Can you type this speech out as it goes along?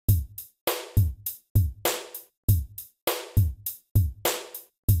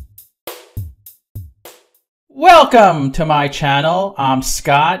Welcome to my channel. I'm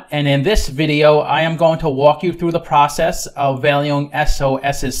Scott, and in this video I am going to walk you through the process of valuing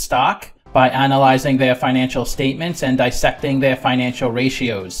SOS's stock by analyzing their financial statements and dissecting their financial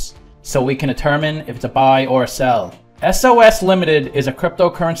ratios so we can determine if it's a buy or a sell. SOS Limited is a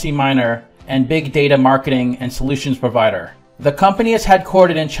cryptocurrency miner and big data marketing and solutions provider. The company is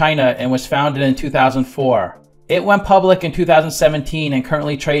headquartered in China and was founded in 2004. It went public in 2017 and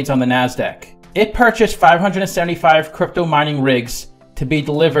currently trades on the Nasdaq. It purchased 575 crypto mining rigs to be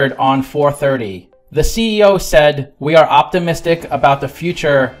delivered on 4/30. The CEO said, "We are optimistic about the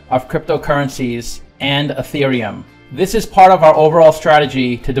future of cryptocurrencies and Ethereum. This is part of our overall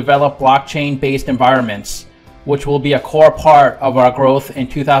strategy to develop blockchain-based environments, which will be a core part of our growth in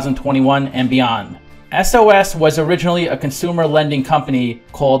 2021 and beyond." SOS was originally a consumer lending company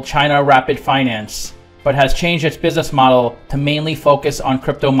called China Rapid Finance, but has changed its business model to mainly focus on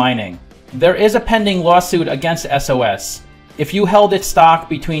crypto mining. There is a pending lawsuit against SOS. If you held its stock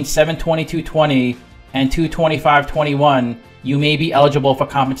between $722.20 and $225.21, you may be eligible for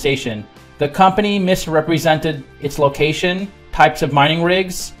compensation. The company misrepresented its location, types of mining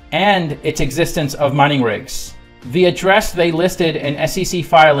rigs, and its existence of mining rigs. The address they listed in SEC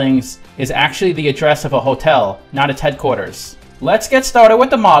filings is actually the address of a hotel, not its headquarters. Let's get started with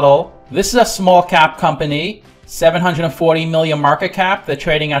the model. This is a small cap company. 740 million market cap. They're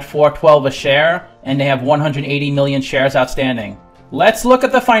trading at $4.12 a share, and they have 180 million shares outstanding. Let's look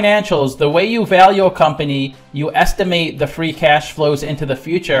at the financials. The way you value a company, you estimate the free cash flows into the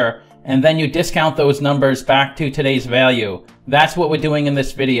future, and then you discount those numbers back to today's value. That's what we're doing in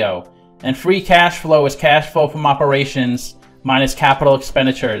this video. And free cash flow is cash flow from operations minus capital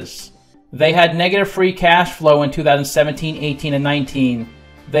expenditures. They had negative free cash flow in 2017, 18, and 19.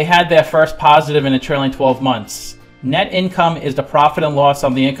 They had their first positive in the trailing 12 months. Net income is the profit and loss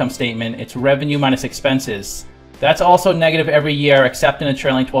on the income statement. It's revenue minus expenses. That's also negative every year except in the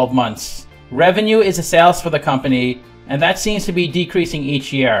trailing 12 months. Revenue is the sales for the company, and that seems to be decreasing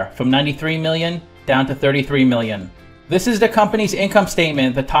each year from 93 million down to 33 million. This is the company's income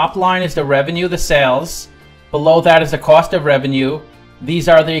statement. The top line is the revenue, the sales. Below that is the cost of revenue. These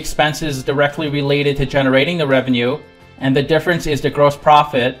are the expenses directly related to generating the revenue. And the difference is the gross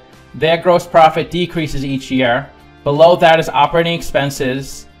profit. Their gross profit decreases each year. Below that is operating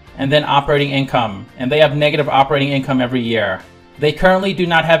expenses, and then operating income. And they have negative operating income every year. They currently do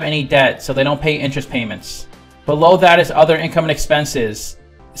not have any debt, so they don't pay interest payments. Below that is other income and expenses.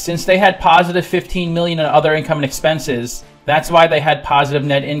 Since they had positive 15 million in other income and expenses, that's why they had positive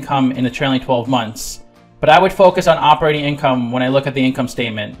net income in the trailing 12 months. But I would focus on operating income when I look at the income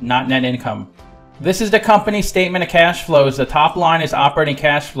statement, not net income. This is the company's statement of cash flows. The top line is operating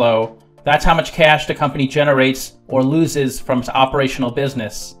cash flow. That's how much cash the company generates or loses from its operational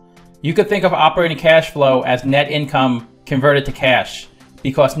business. You could think of operating cash flow as net income converted to cash,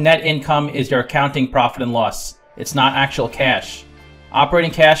 because net income is your accounting profit and loss. It's not actual cash.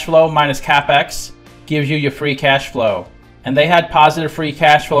 Operating cash flow minus capex gives you your free cash flow. And they had positive free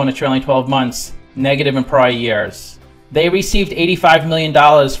cash flow in the trailing 12 months, negative in prior years. They received $85 million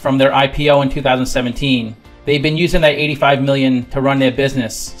from their IPO in 2017. They've been using that $85 million to run their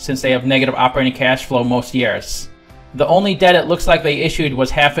business since they have negative operating cash flow most years. The only debt it looks like they issued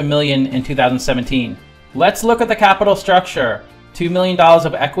was $500,000 in 2017. Let's look at the capital structure. $2 million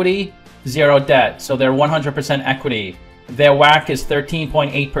of equity, 0 debt, so they're 100% equity. Their WACC is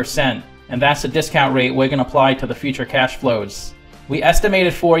 13.8%, and that's the discount rate we're going to apply to the future cash flows. We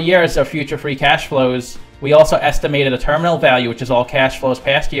estimated 4 years of future free cash flows. We also estimated a terminal value, which is all cash flows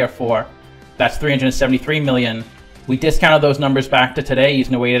past year 4. That's 373 million. We discounted those numbers back to today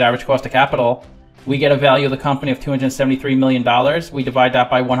using the weighted average cost of capital. We get a value of the company of $273 million. We divide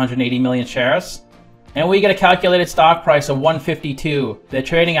that by 180 million shares. And we get a calculated stock price of 152. They're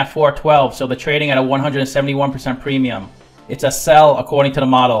trading at 412, so they're trading at a 171% premium. It's a sell according to the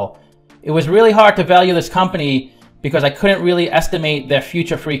model. It was really hard to value this company because I couldn't really estimate their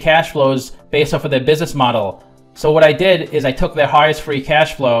future free cash flows based off of their business model. So what I did is I took their highest free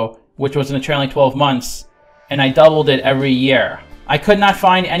cash flow, which was in the trailing 12 months, and I doubled it every year. I could not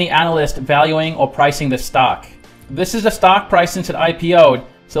find any analyst valuing or pricing this stock. This is the stock price since it IPO'd,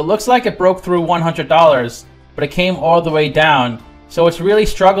 so it looks like it broke through $100, but it came all the way down, so it's really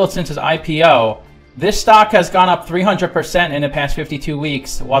struggled since its IPO. This stock has gone up 300% in the past 52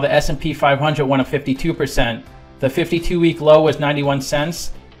 weeks, while the S&P 500 went up 52%. The 52-week low was 91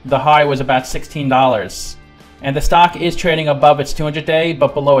 cents. The high was about $16. And the stock is trading above its 200-day,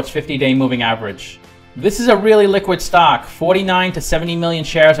 but below its 50-day moving average. This is a really liquid stock. 49 to 70 million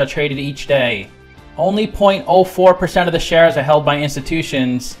shares are traded each day. Only 0.04% of the shares are held by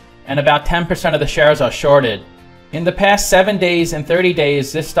institutions, and about 10% of the shares are shorted. In the past 7 days and 30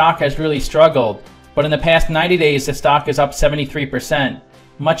 days, this stock has really struggled, but in the past 90 days, the stock is up 73%,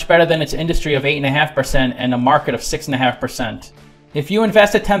 much better than its industry of 8.5% and a market of 6.5%. If you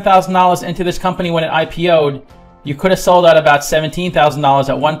invested $10,000 into this company when it IPO'd, you could have sold at about $17,000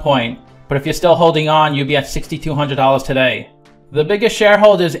 at one point, but if you're still holding on, you'd be at $6,200 today. The biggest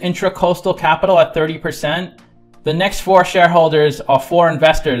shareholder is Intracoastal Capital at 30%. The next 4 shareholders are 4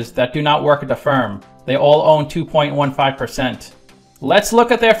 investors that do not work at the firm. They all own 2.15%. Let's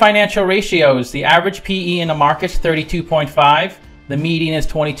look at their financial ratios. The average PE in the market is 32.5. The median is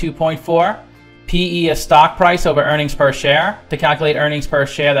 22.4. PE is stock price over earnings per share. To calculate earnings per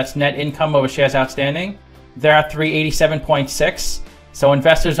share, that's net income over shares outstanding. They're at 387.6. So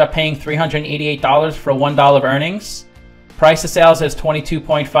investors are paying $388 for $1 of earnings. Price to sales is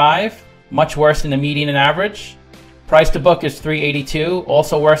 22.5, much worse than the median and average. Price to book is 382,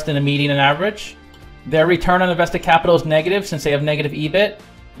 also worse than the median and average. Their return on invested capital is negative since they have negative EBIT.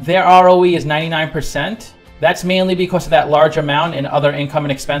 Their ROE is 99%. That's mainly because of that large amount in other income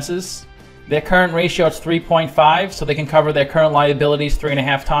and expenses. Their current ratio is 3.5, so they can cover their current liabilities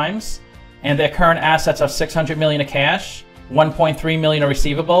 3.5 times. And their current assets are $600 million of cash, 1.3 million of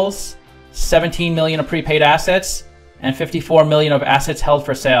receivables, 17 million of prepaid assets, and 54 million of assets held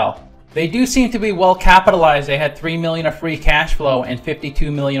for sale. They do seem to be well capitalized. They had 3 million of free cash flow and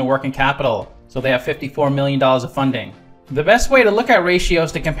 52 million of working capital. So they have $54 million of funding. The best way to look at ratios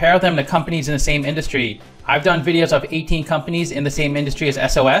is to compare them to companies in the same industry. I've done videos of 18 companies in the same industry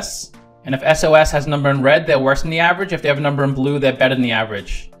as SOS. And if SOS has a number in red, they're worse than the average. If they have a number in blue, they're better than the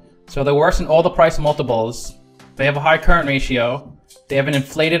average. So they're worse in all the price multiples. They have a high current ratio. They have an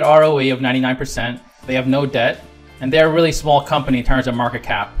inflated ROE of 99%. They have no debt. And they're a really small company in terms of market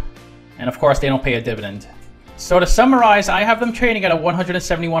cap. And of course, they don't pay a dividend. So to summarize, I have them trading at a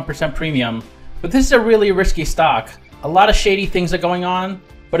 171% premium. But this is a really risky stock. A lot of shady things are going on.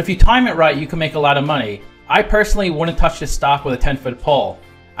 But if you time it right, you can make a lot of money. I personally wouldn't touch this stock with a 10-foot pole.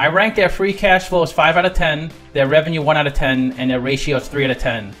 I rank their free cash flow as 5 out of 10, their revenue 1 out of 10, and their ratio is 3 out of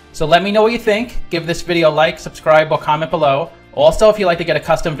 10. So let me know what you think. Give this video a like, subscribe, or comment below. Also, if you'd like to get a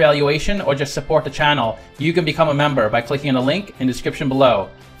custom valuation or just support the channel, you can become a member by clicking on the link in the description below.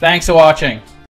 Thanks for watching.